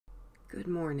Good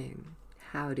morning.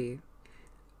 Howdy.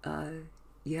 Uh,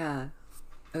 yeah,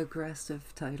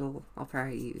 aggressive title I'll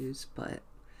probably use, but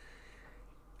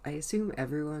I assume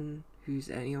everyone who's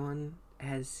anyone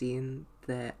has seen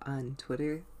that on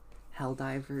Twitter,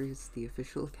 Helldivers, the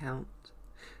official account.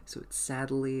 So it's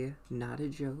sadly not a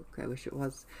joke. I wish it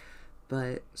was.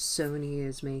 But Sony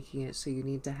is making it so you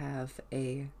need to have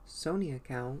a Sony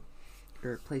account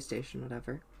or PlayStation,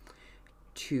 whatever,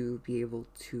 to be able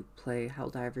to play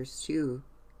Helldivers 2,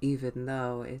 even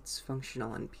though it's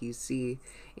functional on PC,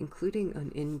 including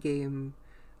an in game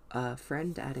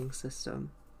friend adding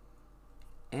system.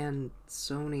 And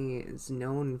Sony is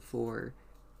known for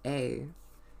A,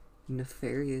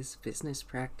 nefarious business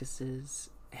practices,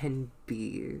 and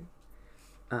B,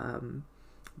 um,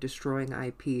 destroying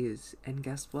IPs. And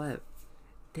guess what?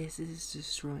 This is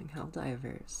destroying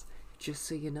Helldivers. Just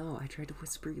so you know, I tried to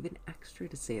whisper even extra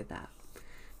to say that.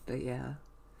 But yeah,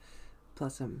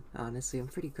 plus I'm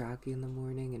pretty groggy in the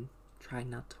morning and try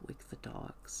not to wake the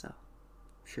dog, so I'm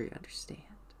sure you understand.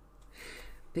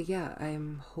 But yeah,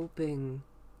 I'm hoping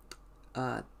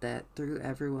that through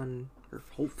everyone, or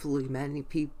hopefully many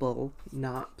people,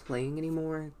 not playing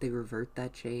anymore, they revert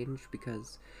that change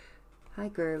because, hi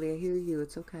girlie, I hear you,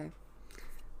 it's okay.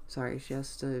 Sorry, she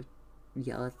has to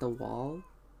yell at the wall.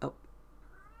 Oh,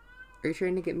 are you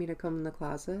trying to get me to come in the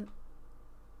closet?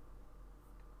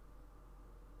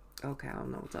 Okay, I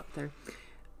don't know what's up there,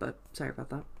 but sorry about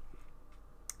that.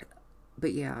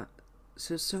 But yeah,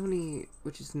 so Sony,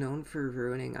 which is known for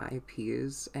ruining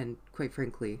IPs, and quite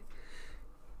frankly,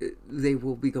 they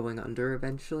will be going under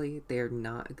eventually. They are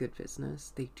not a good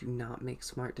business. They do not make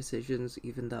smart decisions,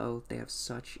 even though they have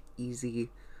such easy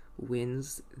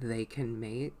wins they can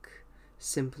make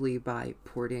simply by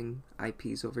porting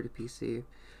IPs over to PC.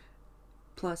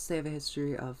 Plus, they have a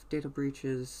history of data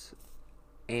breaches,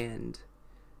 and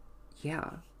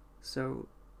yeah, so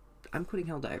I'm quitting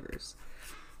Helldivers.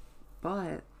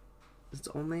 But it's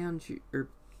only on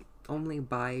only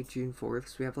by June 4th,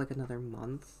 so we have like another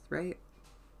month, right?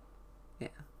 Yeah,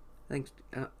 I think.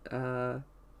 Yeah,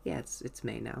 it's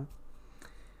May now.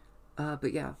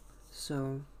 But yeah,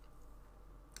 so,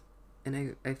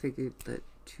 and I figured that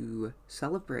to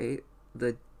celebrate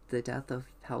the death of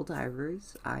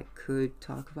Helldivers, I could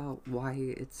talk about why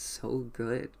it's so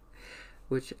good.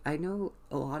 Which I know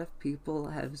a lot of people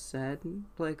have said,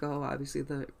 like, oh, obviously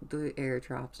the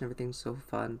airdrops and everything's so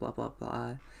fun, blah blah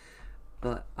blah.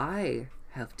 But I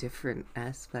have different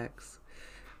aspects.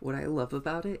 What I love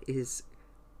about it is,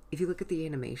 if you look at the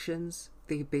animations,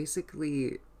 they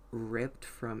basically ripped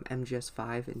from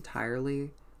MGS5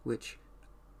 entirely, which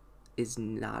is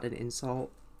not an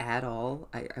insult at all.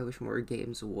 I wish more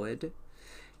games would,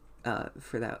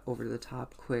 for that over the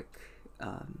top, quick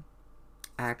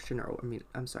action, or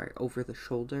I'm sorry, over the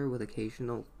shoulder with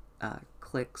occasional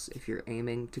clicks if you're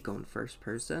aiming to go in first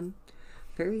person.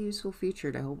 Very useful feature,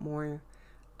 and I hope more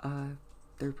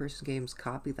third person games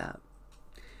copy that.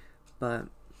 But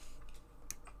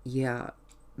yeah,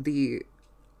 the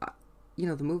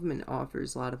the movement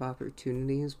offers a lot of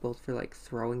opportunities, both for like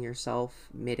throwing yourself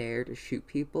midair to shoot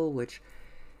people, which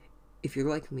if you're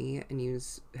like me and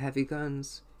use heavy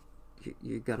guns,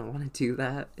 you're gonna want to do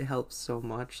that. It helps so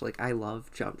much. Like, I love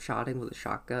jump shotting with a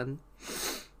shotgun.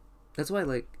 That's why,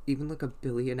 like, even like a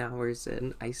billion hours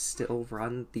in, I still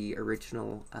run the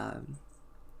original,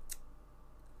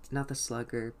 not the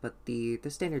slugger, but the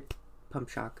standard pump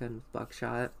shotgun with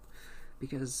buckshot,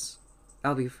 because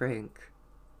I'll be frank,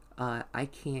 I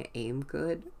can't aim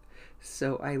good,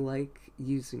 so I like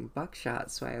using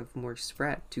buckshot so I have more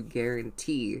spread to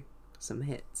guarantee some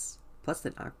hits. Plus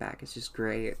the knockback is just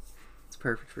great. It's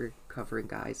perfect for covering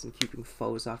guys and keeping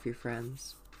foes off your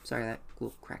friends. Sorry, that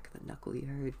little crack of the knuckle you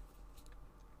heard.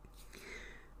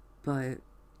 But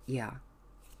yeah,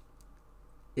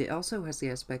 it also has the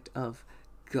aspect of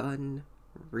gun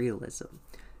realism,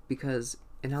 because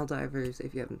in Helldivers,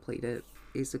 if you haven't played it,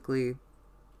 basically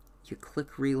you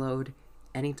click reload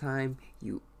anytime,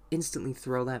 you instantly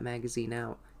throw that magazine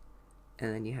out,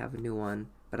 and then you have a new one.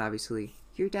 But obviously,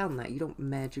 you're down that. You don't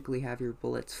magically have your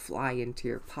bullets fly into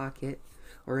your pocket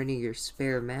or any of your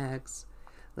spare mags,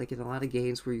 like in a lot of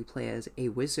games where you play as a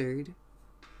wizard,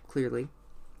 clearly.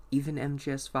 Even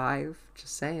MGS5,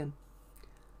 just saying.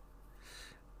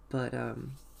 But,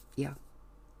 yeah.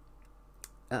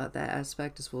 That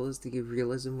aspect, as well as the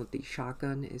realism with the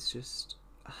shotgun, is just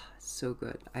so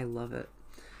good. I love it.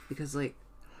 Because, like,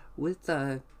 with,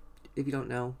 if you don't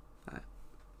know,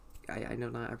 I know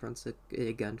not everyone's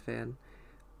a gun fan,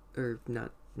 or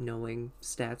not knowing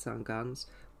stats on guns,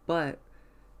 but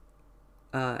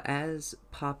as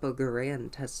Papa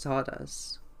Garant has taught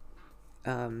us,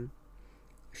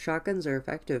 shotguns are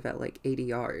effective at like 80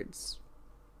 yards,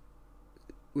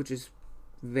 which is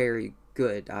very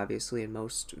good. Obviously, in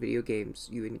most video games,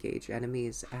 you engage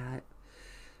enemies at,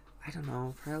 I don't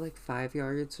know, probably like 5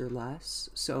 yards or less.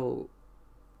 So,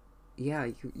 yeah,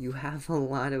 you have a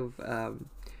lot of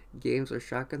games where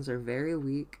shotguns are very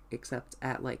weak, except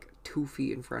at like 2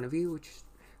 feet in front of you, which,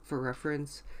 for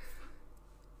reference,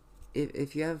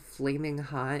 if you have flaming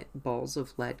hot balls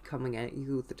of lead coming at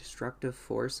you with the destructive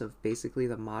force of basically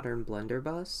the modern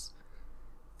blunderbuss,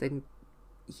 then,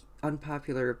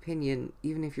 unpopular opinion,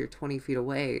 even if you're 20 feet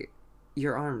away,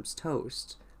 your arm's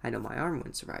toast. I know my arm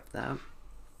wouldn't survive that.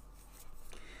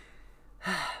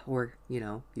 Or,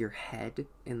 your head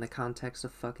in the context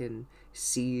of fucking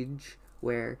Siege,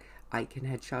 where I can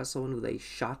headshot someone with a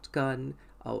shotgun.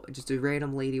 Oh, just a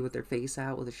random lady with their face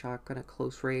out with a shotgun at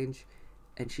close range,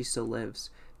 and she still lives.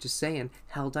 Just saying,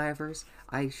 Helldivers,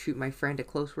 I shoot my friend at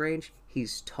close range,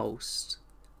 he's toast.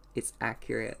 It's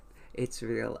accurate, it's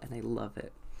real, and I love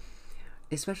it.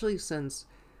 Especially since,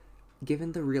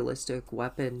 given the realistic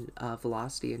weapon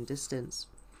velocity and distance,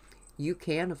 you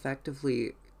can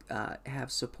effectively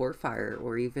have support fire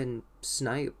or even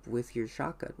snipe with your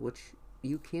shotgun, which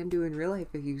you can do in real life.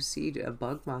 If you see a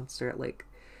bug monster at like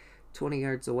 20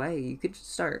 yards away, you could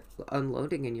just start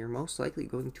unloading and you're most likely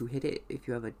going to hit it if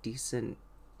you have a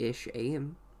decent-ish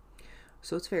aim.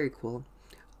 So it's very cool.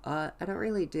 I don't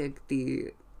really dig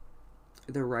the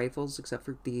rifles except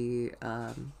for the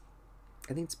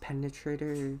I think it's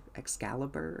Penetrator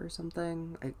Excalibur or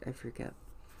something. I forget.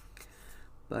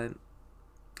 But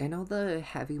I know the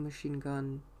heavy machine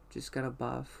gun just got a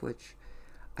buff, which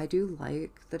I do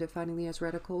like that it finally has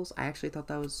reticles. I actually thought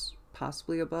that was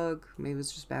possibly a bug. Maybe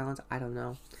it's just balance. I don't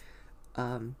know.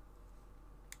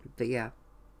 But yeah,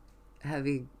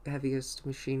 heaviest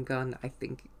machine gun I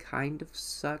think kind of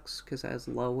sucks because it has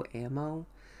low ammo.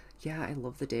 Yeah, I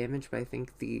love the damage, but I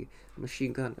think the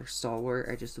machine gun or stalwart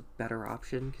are just a better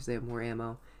option because they have more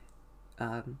ammo,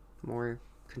 more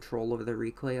control over the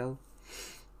recoil,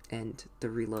 and the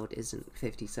reload isn't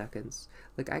 50 seconds.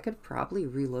 Like, I could probably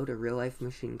reload a real-life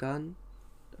machine gun,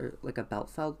 or like a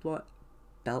belt-fed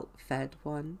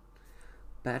one,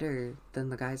 better than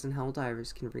the guys in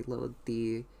Helldivers can reload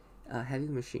the heavy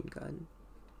machine gun.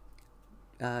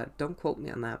 Don't quote me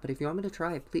on that, but if you want me to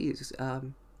try, please,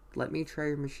 let me try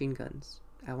your machine guns.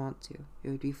 I want to. It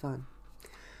would be fun.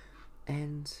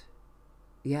 And,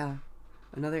 yeah,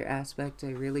 another aspect I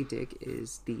really dig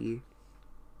is the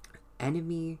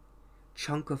enemy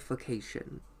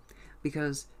chunkification.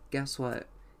 Because, guess what?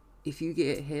 If you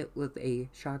get hit with a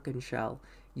shotgun shell,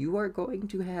 you are going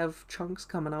to have chunks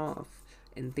coming off.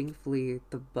 And thankfully,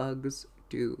 the bugs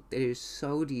do. It is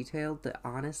so detailed that,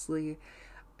 honestly,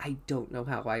 I don't know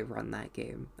how I run that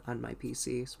game on my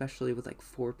PC, especially with like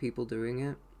 4 people doing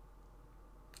it.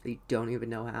 I don't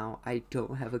even know how. I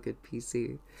don't have a good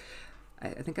PC. I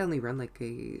think I only run like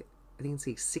I think it's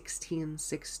a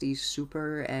 1660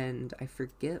 Super, and I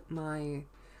forget my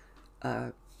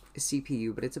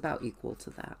CPU, but it's about equal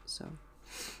to that. So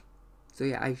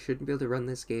yeah, I shouldn't be able to run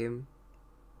this game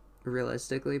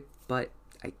realistically, but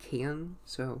I can.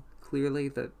 So clearly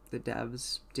the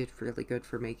devs did really good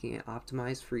for making it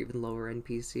optimized for even lower end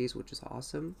PCs, which is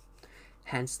awesome.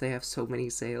 Hence they have so many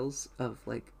sales of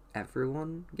like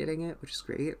everyone getting it, which is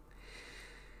great.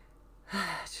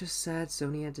 It's just sad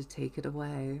Sony had to take it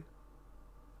away.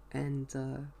 And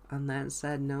on that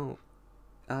sad note,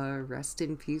 rest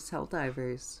in peace,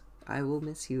 Helldivers. I will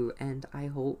miss you, and I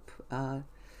hope all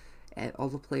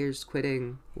the players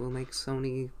quitting will make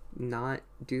Sony not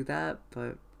do that,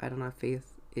 but I don't have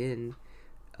faith in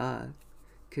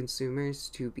consumers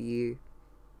to be,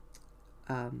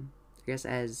 I guess,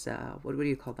 as, what do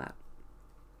you call that?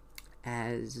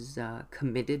 As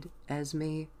committed as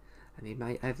me. I mean,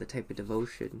 I have the type of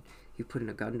devotion. You put in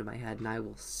a gun to my head and I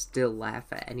will still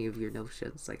laugh at any of your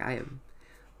notions. Like, I am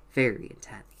very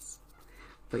intense.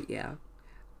 But yeah,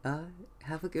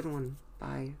 have a good one.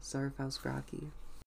 Bye. Sorry if I was groggy.